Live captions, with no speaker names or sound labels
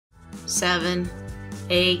7,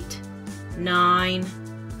 8, 9,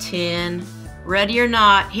 10. Ready or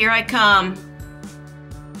not, here I come.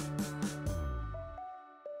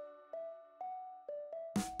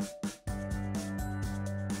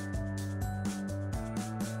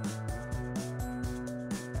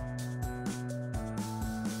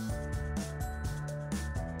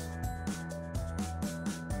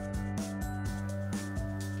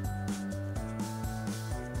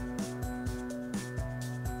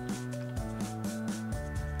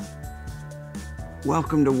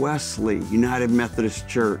 Welcome to Wesley, United Methodist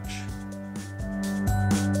Church.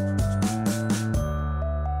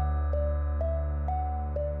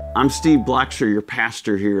 I'm Steve Blacksher, your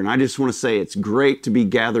pastor here, and I just want to say it's great to be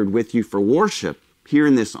gathered with you for worship here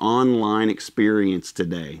in this online experience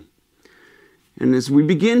today. And as we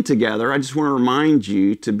begin together, I just want to remind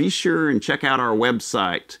you to be sure and check out our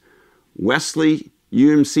website,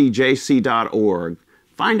 wesleyumcjc.org.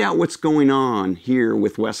 Find out what's going on here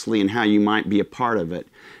with Wesley and how you might be a part of it.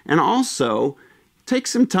 And also, take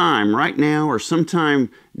some time right now or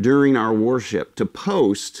sometime during our worship to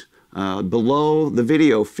post below the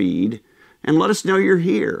video feed and let us know you're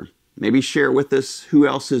here. Maybe share with us who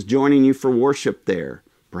else is joining you for worship there.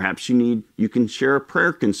 Perhaps you can share a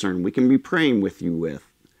prayer concern we can be praying with you with.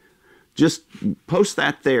 Just post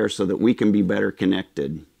that there so that we can be better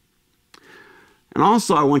connected. And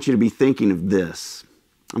also, I want you to be thinking of this.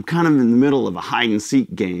 I'm kind of in the middle of a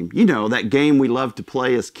hide-and-seek game. You know, that game we loved to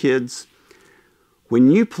play as kids. When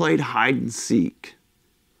you played hide-and-seek,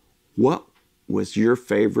 what was your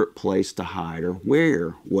favorite place to hide, or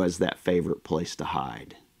where was that favorite place to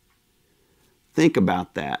hide? Think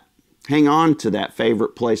about that. Hang on to that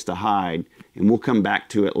favorite place to hide, and we'll come back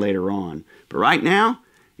to it later on. But right now,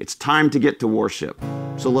 it's time to get to worship.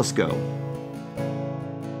 So let's go.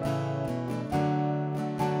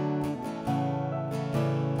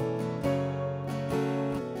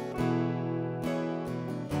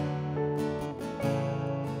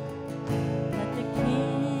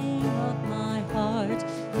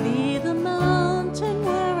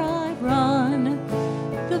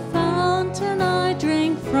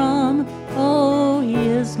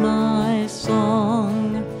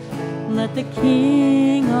 Let the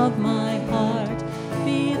King of my heart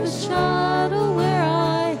be the shadow where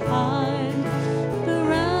I hide, the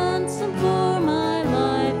ransom for my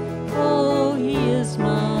life. Oh, he is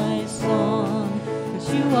my song,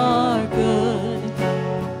 'cause you are good,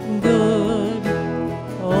 good.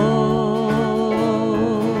 Oh,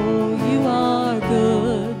 you are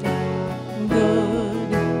good,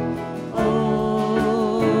 good.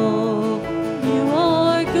 Oh, you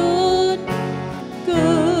are good,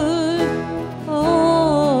 good.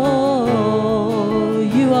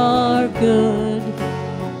 Good,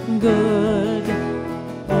 good,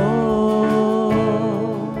 oh,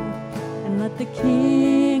 and let the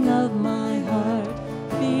King of my heart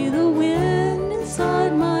be the wind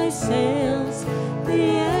inside my sails, the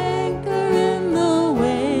anchor in the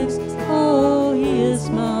waves. Oh, he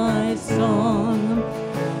is my song.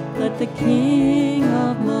 Let the King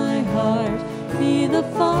of my heart be the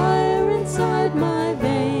fire inside my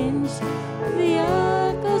veins, the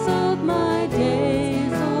echoes of my days.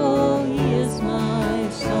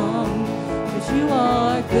 You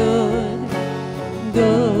are good,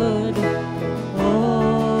 good.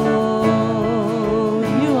 Oh,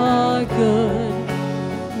 you are good,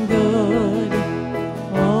 good.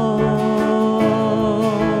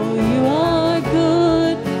 Oh, you are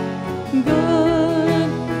good, good.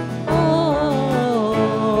 Oh,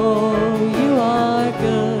 you are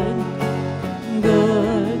good,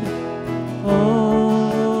 good. Oh,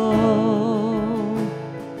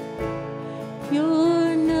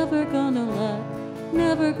 you're never gonna let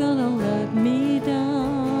me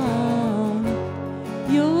down.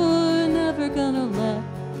 You're never gonna let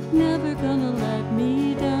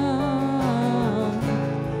me down.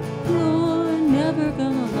 You're never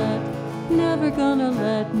gonna let me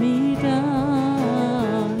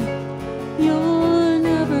down. You're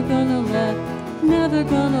never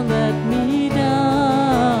gonna let me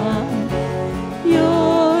down.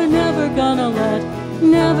 You're never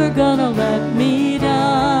gonna let me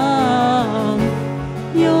down.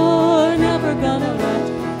 You're never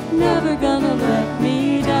gonna let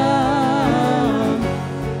me down.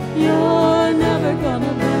 You're never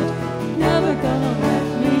gonna let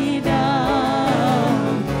me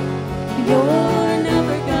down. You're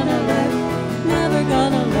never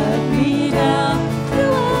gonna let me down. You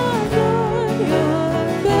are good,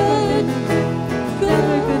 you're good,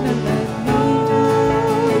 never gonna let me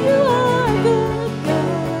down. You are good,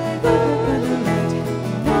 never gonna let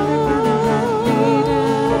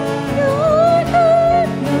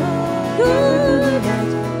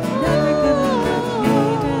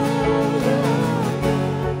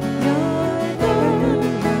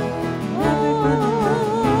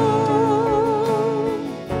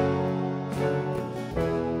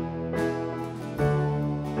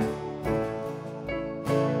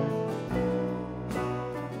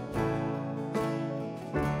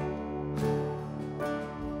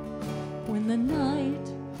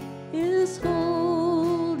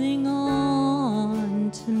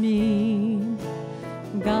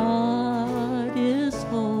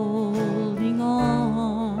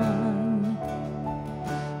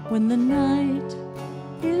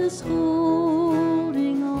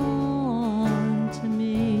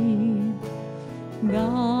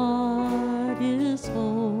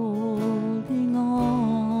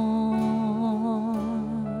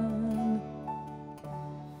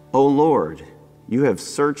O Lord, you have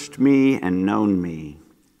searched me and known me.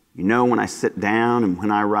 You know when I sit down and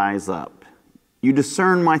when I rise up. You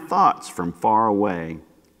discern my thoughts from far away.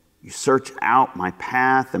 You search out my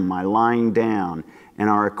path and my lying down, and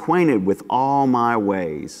are acquainted with all my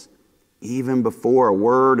ways. Even before a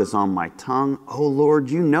word is on my tongue, O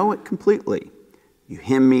Lord, you know it completely. You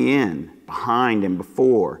hem me in, behind and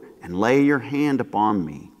before, and lay your hand upon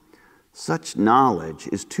me. Such knowledge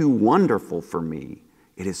is too wonderful for me.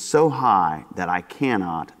 It is so high that I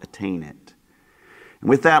cannot attain it. And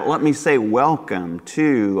with that, let me say welcome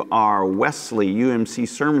to our Wesley UMC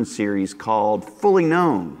sermon series called Fully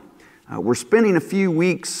Known. We're spending a few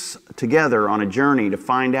weeks together on a journey to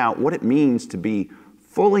find out what it means to be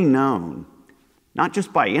fully known, not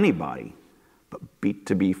just by anybody, but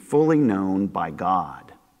to be fully known by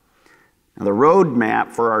God. Now, the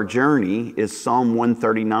roadmap for our journey is Psalm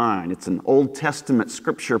 139. It's an Old Testament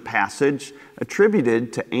scripture passage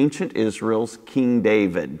attributed to ancient Israel's King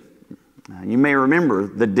David. You may remember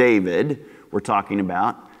the David we're talking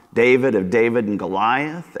about, David of David and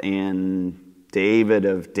Goliath, and David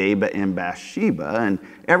of David and Bathsheba, and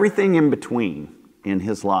everything in between in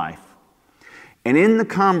his life. And in the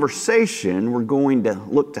conversation we're going to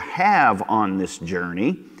look to have on this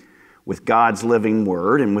journey with God's living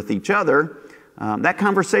word and with each other, that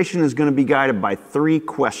conversation is going to be guided by three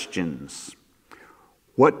questions.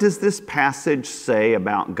 What does this passage say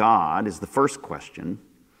about God is the first question.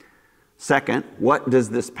 Second, what does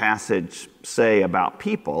this passage say about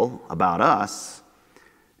people, about us?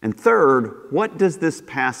 And third, what does this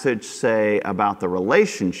passage say about the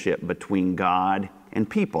relationship between God and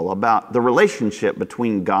people, about the relationship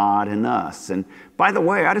between God and us? And by the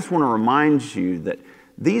way, I just want to remind you that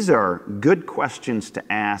these are good questions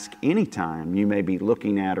to ask anytime you may be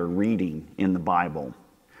looking at or reading in the Bible.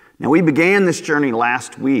 Now, we began this journey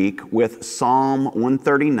last week with Psalm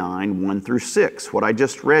 139, 1 through 6, what I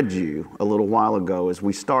just read you a little while ago as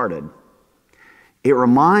we started. It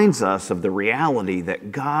reminds us of the reality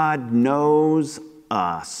that God knows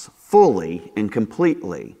us fully and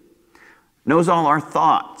completely, knows all our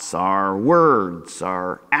thoughts, our words,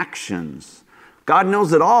 our actions. God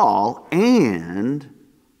knows it all and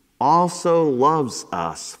also loves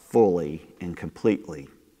us fully and completely.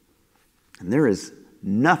 And there is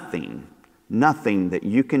nothing that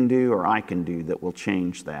you can do or I can do that will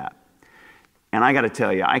change that. And I got to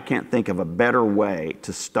tell you, I can't think of a better way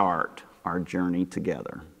to start our journey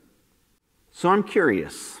together. So I'm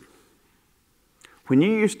curious, when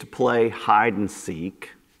you used to play hide and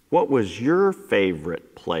seek, what was your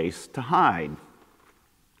favorite place to hide?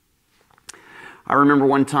 I remember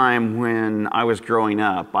one time when I was growing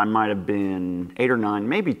up, I might have been 8 or 9,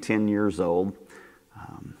 maybe 10 years old.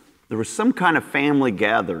 There was some kind of family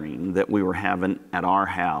gathering that we were having at our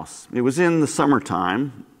house. It was in the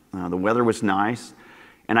summertime. The weather was nice.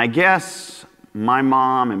 And I guess my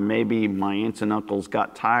mom and maybe my aunts and uncles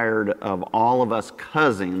got tired of all of us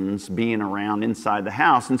cousins being around inside the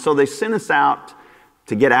house. And so they sent us out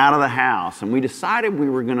to get out of the house. And we decided we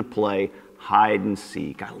were going to play hide and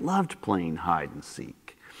seek. I loved playing hide and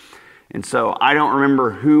seek. And so I don't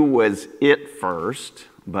remember who was it first,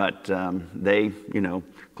 but they,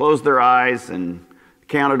 closed their eyes and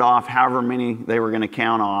counted off however many they were going to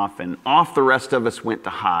count off, and off the rest of us went to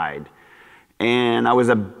hide. And I was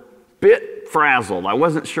a bit frazzled. I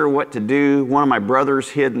wasn't sure what to do. One of my brothers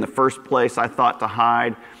hid in the first place I thought to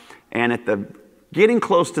hide, and getting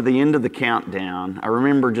close to the end of the countdown, I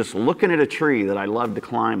remember just looking at a tree that I loved to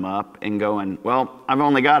climb up and going, well, I've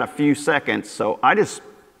only got a few seconds, so I just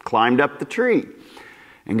climbed up the tree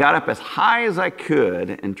and got up as high as I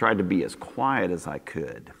could and tried to be as quiet as I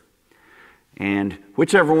could. And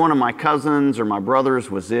whichever one of my cousins or my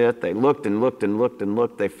brothers was it, they looked and looked and looked and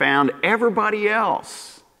looked. They found everybody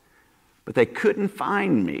else, but they couldn't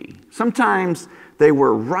find me. Sometimes they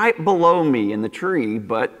were right below me in the tree,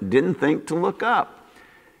 but didn't think to look up.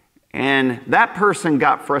 And that person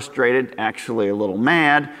got frustrated, actually a little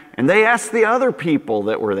mad, and they asked the other people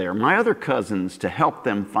that were there, my other cousins, to help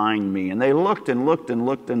them find me. And they looked and looked and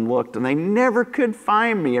looked and looked, and they never could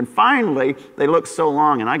find me. And finally, they looked so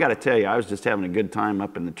long, and I got to tell you, I was just having a good time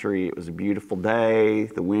up in the tree. It was a beautiful day.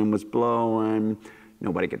 The wind was blowing.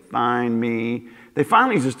 Nobody could find me. They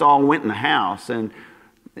finally just all went in the house, and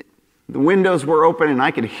the windows were open, and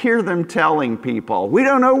I could hear them telling people, "We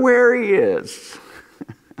don't know where he is."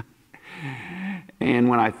 And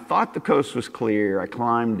when I thought the coast was clear, I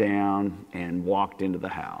climbed down and walked into the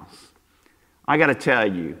house. I got to tell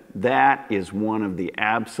you, that is one of the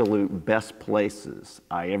absolute best places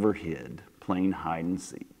I ever hid, playing hide and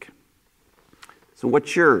seek. So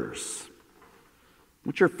what's yours?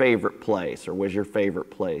 What's your favorite place, or was your favorite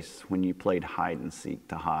place when you played hide and seek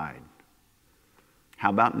to hide? How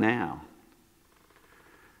about now?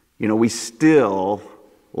 You know, we still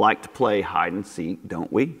like to play hide and seek,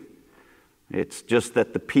 don't we? It's just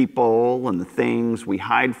that the people and the things we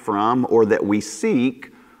hide from or that we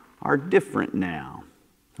seek are different now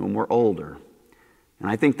when we're older. And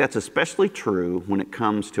I think that's especially true when it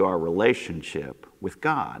comes to our relationship with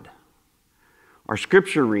God. Our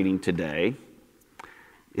scripture reading today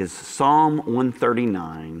is Psalm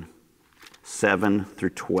 139, 7 through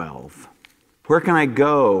 12. Where can I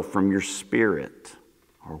go from your spirit?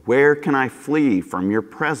 Or where can I flee from your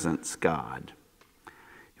presence, God?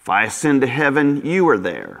 If I ascend to heaven, you are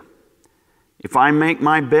there. If I make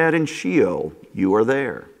my bed in Sheol, you are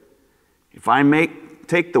there. If I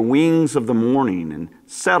take the wings of the morning and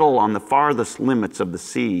settle on the farthest limits of the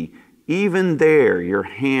sea, even there your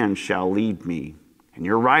hand shall lead me, and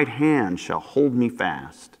your right hand shall hold me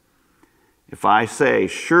fast. If I say,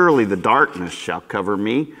 surely the darkness shall cover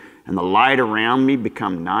me, and the light around me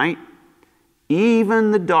become night,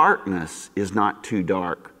 even the darkness is not too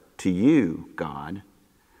dark to you, God.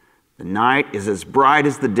 The night is as bright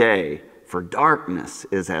as the day, for darkness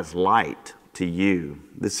is as light to you.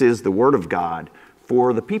 This is the word of God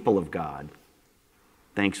for the people of God.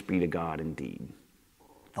 Thanks be to God indeed.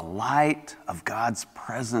 The light of God's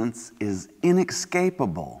presence is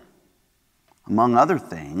inescapable. Among other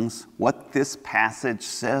things, what this passage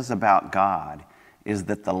says about God is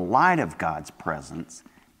that the light of God's presence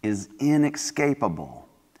is inescapable.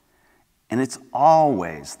 And it's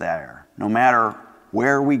always there, no matter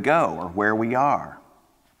where we go or where we are.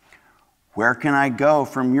 Where can I go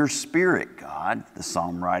from your spirit, God? The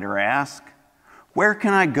psalm writer asked. Where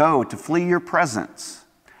can I go to flee your presence?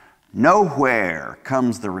 Nowhere,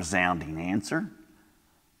 comes the resounding answer.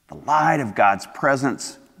 The light of God's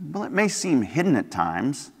presence, well, it may seem hidden at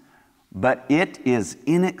times, but it is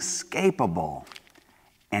inescapable.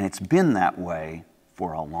 And it's been that way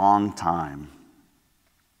for a long time.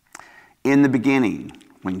 In the beginning,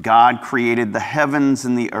 when God created the heavens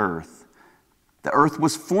and the earth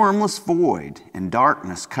was formless void, and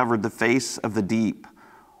darkness covered the face of the deep,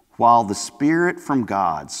 while the Spirit from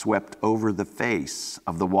God swept over the face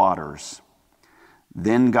of the waters.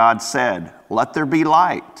 Then God said, "Let there be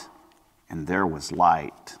light," and there was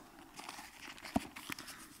light.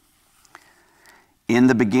 In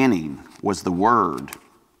the beginning was the Word,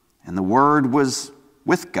 and the Word was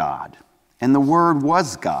with God, and the Word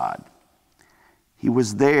was God. He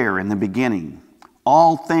was there in the beginning.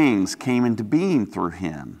 All things came into being through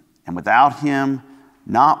him, and without him,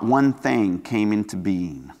 not one thing came into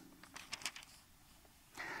being.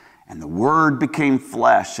 And the Word became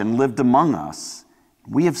flesh and lived among us.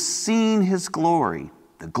 We have seen his glory,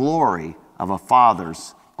 the glory of a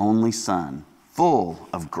Father's only Son, full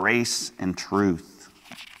of grace and truth.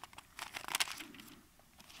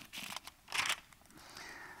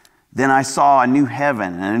 Then I saw a new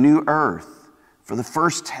heaven and a new earth, for the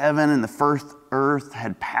first heaven and the first earth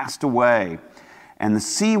had passed away, and the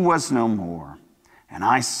sea was no more. And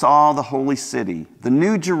I saw the holy city, the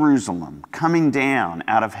new Jerusalem, coming down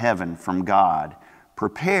out of heaven from God,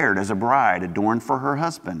 prepared as a bride adorned for her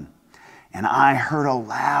husband. And I heard a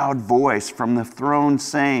loud voice from the throne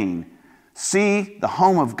saying, "See, the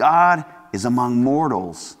home of God is among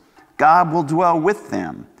mortals. God will dwell with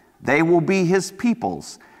them. They will be his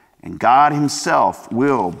peoples, and God himself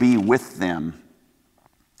will be with them.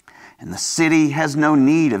 And the city has no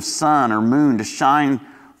need of sun or moon to shine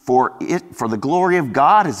for it, for the glory of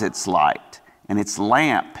God is its light, and its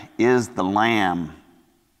lamp is the Lamb.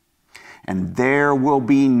 And there will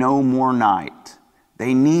be no more night.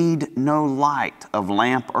 They need no light of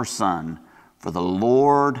lamp or sun, for the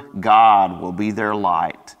Lord God will be their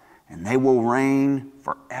light, and they will reign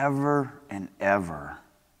forever and ever."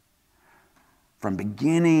 From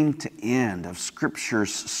beginning to end of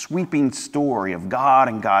Scripture's sweeping story of God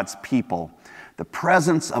and God's people, the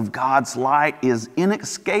presence of God's light is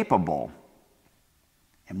inescapable.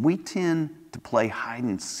 And we tend to play hide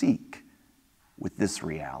and seek with this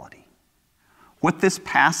reality. What this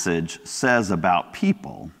passage says about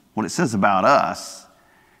people, what it says about us,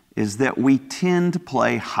 is that we tend to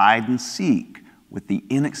play hide and seek with the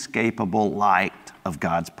inescapable light of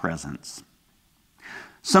God's presence.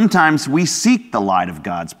 Sometimes we seek the light of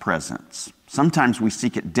God's presence. Sometimes we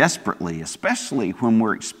seek it desperately, especially when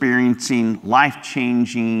we're experiencing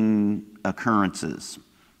life-changing occurrences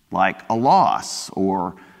like a loss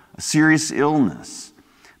or a serious illness,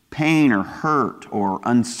 pain or hurt or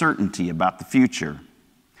uncertainty about the future.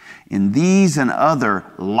 In these and other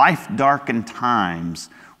life-darkened times,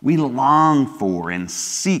 we long for and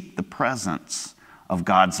seek the presence of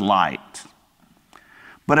God's light.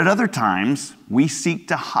 But at other times, we seek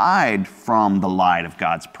to hide from the light of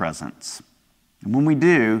God's presence. And when we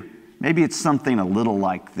do, maybe it's something a little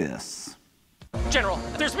like this. General,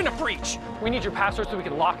 there's been a breach. We need your password so we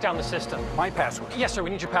can lock down the system. My password? Yes, sir, we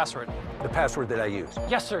need your password. The password that I use?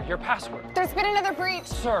 Yes, sir, your password. There's been another breach.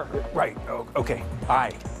 Sir. Right, okay.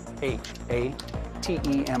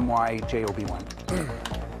 IHATEMYJOB1.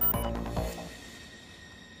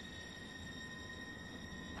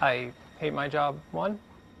 I hate my job, one.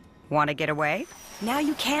 Want to get away? Now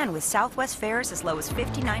you can with Southwest fares as low as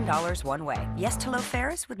 $59 one way. Yes to low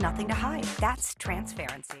fares with nothing to hide. That's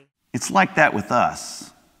transparency. It's like that with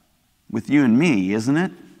us, with you and me, isn't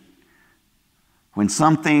it? When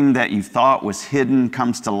something that you thought was hidden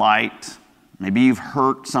comes to light, maybe you've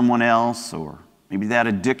hurt someone else, or maybe that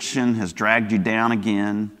addiction has dragged you down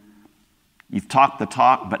again. You've talked the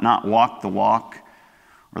talk but not walked the walk,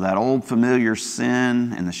 or that old familiar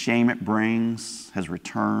sin and the shame it brings has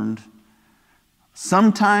returned.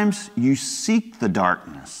 Sometimes you seek the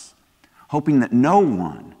darkness, hoping that no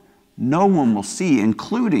one will see,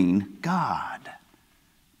 including God.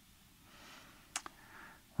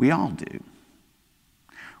 We all do.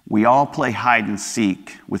 We all play hide and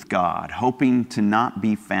seek with God, hoping to not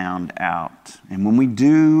be found out. And when we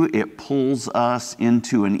do, it pulls us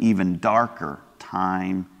into an even darker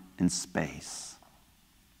time and space.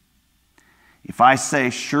 If I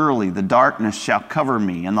say, surely the darkness shall cover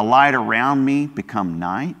me and the light around me become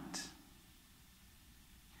night,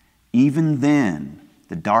 even then,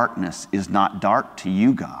 the darkness is not dark to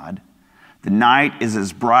you, God. The night is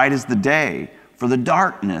as bright as the day, for the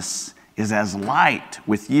darkness is as light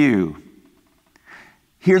with you.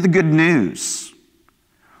 Hear the good news.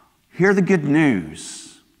 Hear the good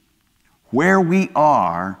news. Where we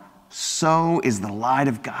are, so is the light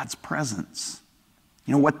of God's presence.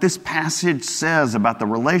 You know what this passage says about the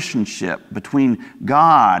relationship between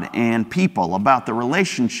God and people, about the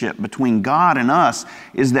relationship between God and us,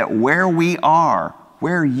 is that where we are,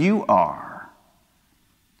 where you are,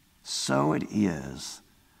 so it is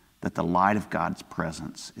that the light of God's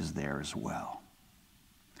presence is there as well.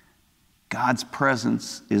 God's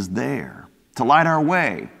presence is there to light our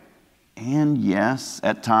way, and yes,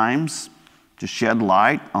 at times, to shed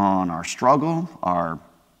light on our struggle, our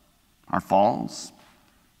falls,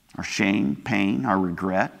 our shame, pain, our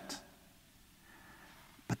regret.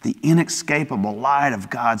 But the inescapable light of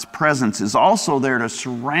God's presence is also there to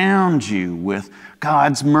surround you with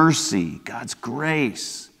God's mercy, God's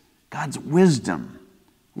grace, God's wisdom,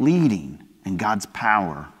 leading, and God's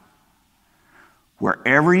power.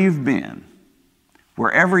 Wherever you've been,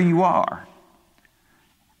 wherever you are,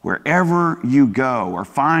 wherever you go or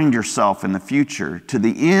find yourself in the future, to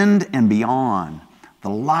the end and beyond, the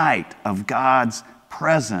light of God's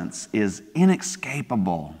presence is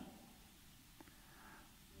inescapable.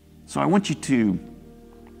 So I want you to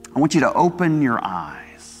open your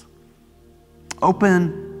eyes.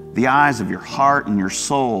 Open the eyes of your heart and your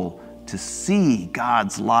soul to see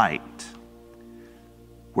God's light.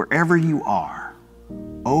 Wherever you are,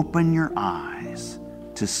 open your eyes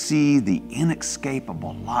to see the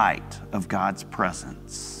inescapable light of God's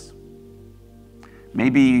presence.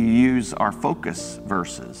 Maybe you use our focus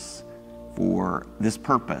verses for this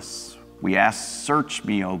purpose. We ask, search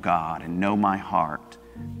me, O God, and know my heart.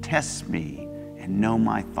 Test me and know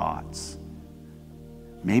my thoughts.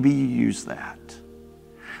 Maybe you use that.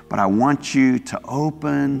 But I want you to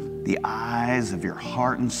open the eyes of your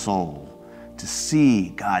heart and soul to see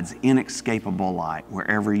God's inescapable light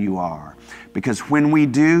wherever you are. Because when we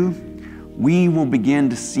do, we will begin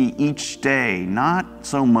to see each day not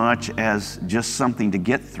so much as just something to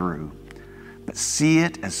get through, but see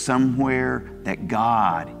it as somewhere that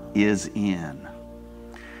God is in.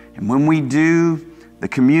 And when we do, the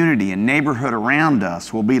community and neighborhood around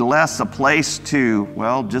us will be less a place to,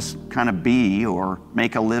 well, just kind of be or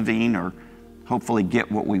make a living or hopefully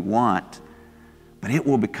get what we want, but it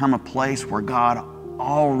will become a place where God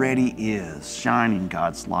already is, shining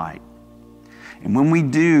God's light. And when we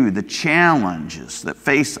do, the challenges that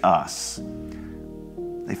face us,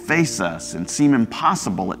 they face us and seem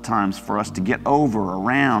impossible at times for us to get over,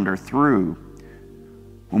 around, or through.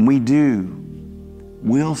 When we do,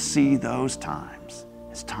 we'll see those times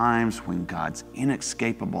as times when God's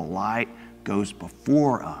inescapable light goes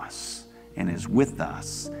before us and is with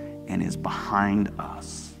us and is behind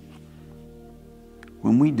us.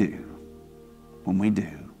 When we do,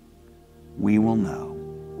 we will know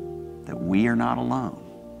that we are not alone,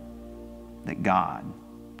 that God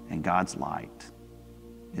and God's light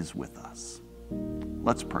is with us.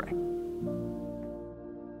 Let's pray.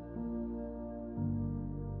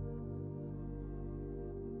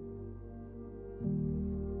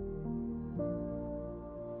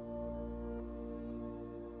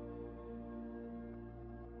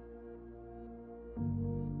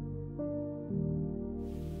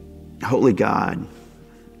 Holy God,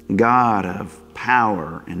 God of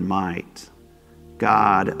power and might,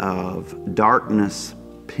 God of darkness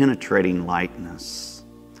penetrating lightness,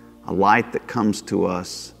 a light that comes to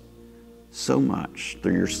us so much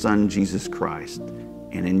through your Son, Jesus Christ,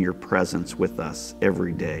 and in your presence with us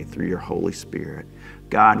every day through your Holy Spirit.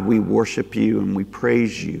 God, we worship you and we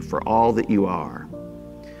praise you for all that you are.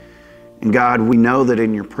 And God, we know that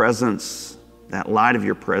in your presence, that light of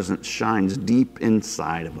your presence shines deep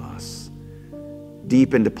inside of us,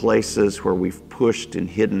 deep into places where we've pushed and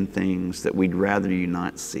hidden things that we'd rather you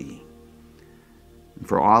not see. And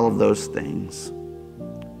for all of those things,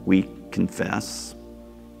 we confess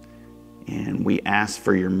and we ask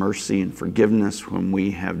for your mercy and forgiveness when we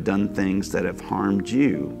have done things that have harmed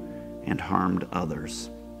you and harmed others,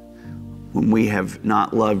 when we have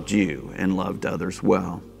not loved you and loved others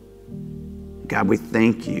well. God, we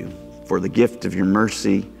thank you for the gift of your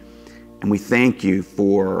mercy, and we thank you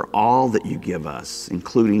for all that you give us,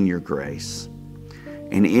 including your grace.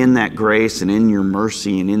 And in that grace and in your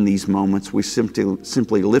mercy and in these moments, we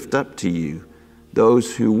simply lift up to you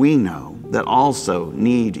those who we know that also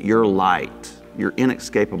need your light, your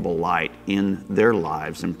inescapable light in their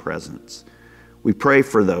lives and presence. We pray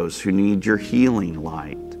for those who need your healing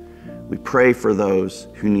light. We pray for those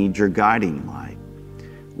who need your guiding light.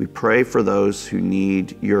 We pray for those who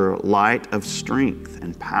need your light of strength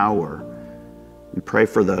and power. We pray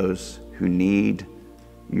for those who need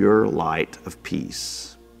your light of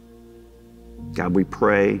peace. God, we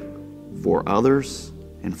pray for others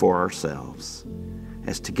and for ourselves.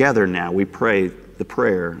 As together now we pray the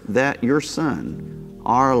prayer that your Son,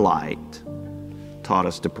 our light, taught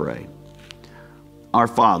us to pray. Our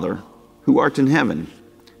Father, who art in heaven,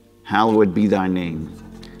 hallowed be thy name.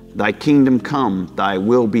 Thy kingdom come, thy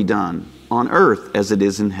will be done, on earth as it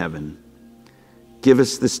is in heaven. Give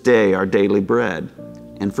us this day our daily bread,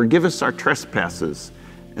 and forgive us our trespasses,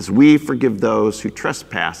 as we forgive those who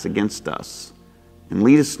trespass against us. And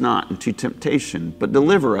lead us not into temptation, but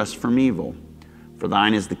deliver us from evil. For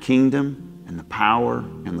thine is the kingdom, and the power,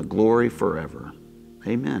 and the glory forever.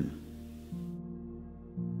 Amen.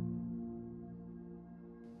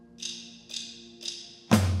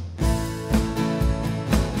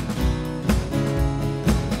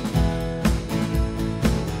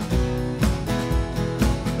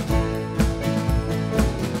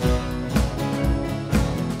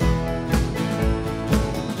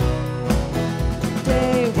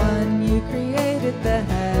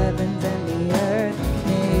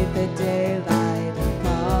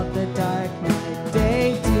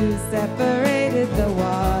 Day 2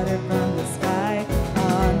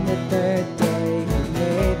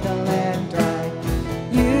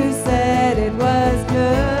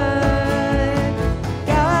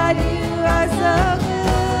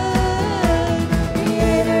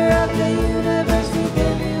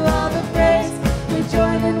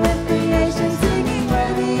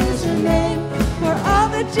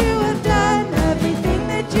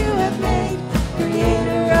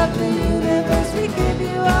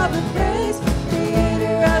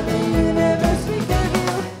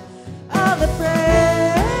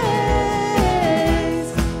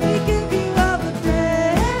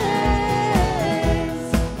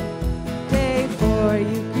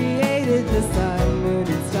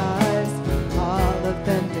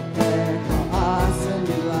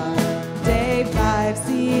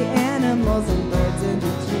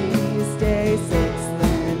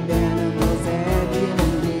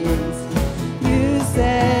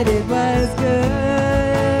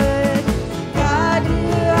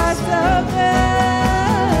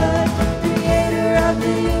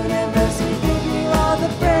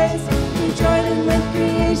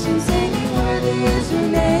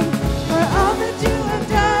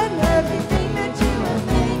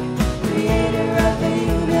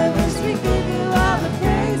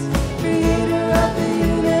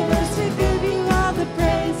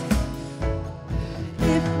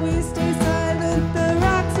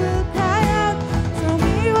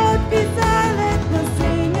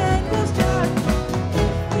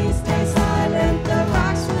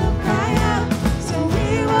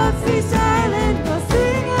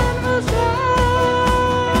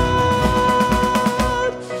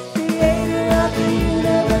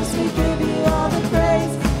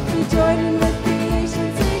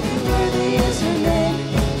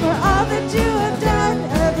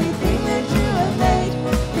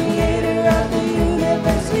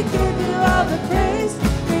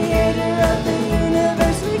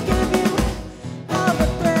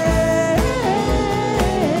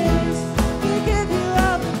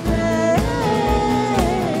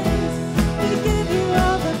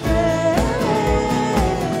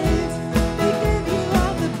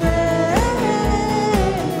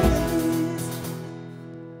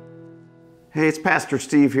 Hey, it's Pastor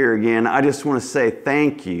Steve here again. I just want to say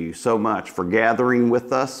thank you so much for gathering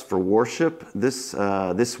with us for worship this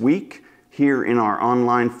week here in our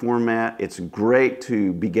online format. It's great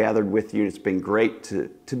to be gathered with you. It's been great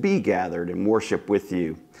to be gathered and worship with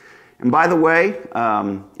you. And by the way,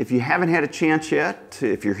 if you haven't had a chance yet,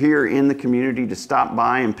 if you're here in the community, to stop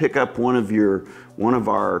by and pick up one of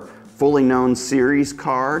our Fully Known series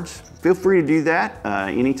cards, feel free to do that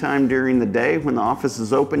anytime during the day when the office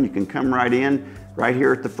is open. You can come right in, right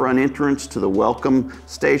here at the front entrance to the welcome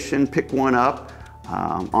station, pick one up.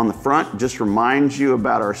 On the front, just reminds you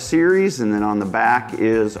about our series, and then on the back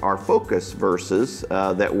is our focus verses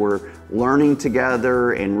that we're learning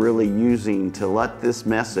together and really using to let this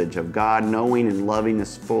message of God knowing and loving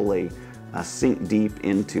us fully sink deep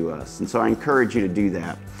into us. And so I encourage you to do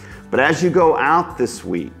that. But as you go out this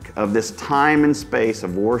week of this time and space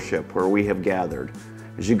of worship where we have gathered,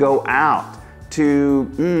 as you go out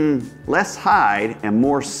to less hide and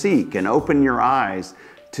more seek and open your eyes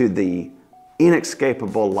to the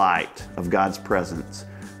inescapable light of God's presence,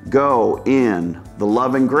 go in the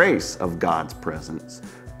love and grace of God's presence.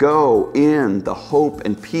 Go in the hope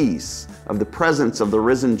and peace of the presence of the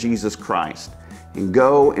risen Jesus Christ. And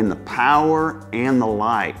go in the power and the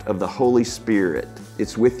light of the Holy Spirit.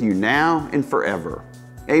 It's with you now and forever.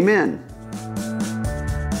 Amen.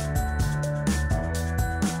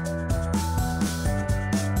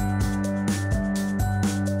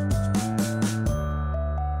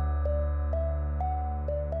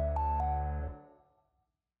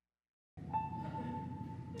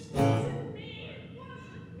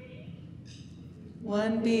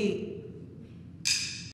 One beat.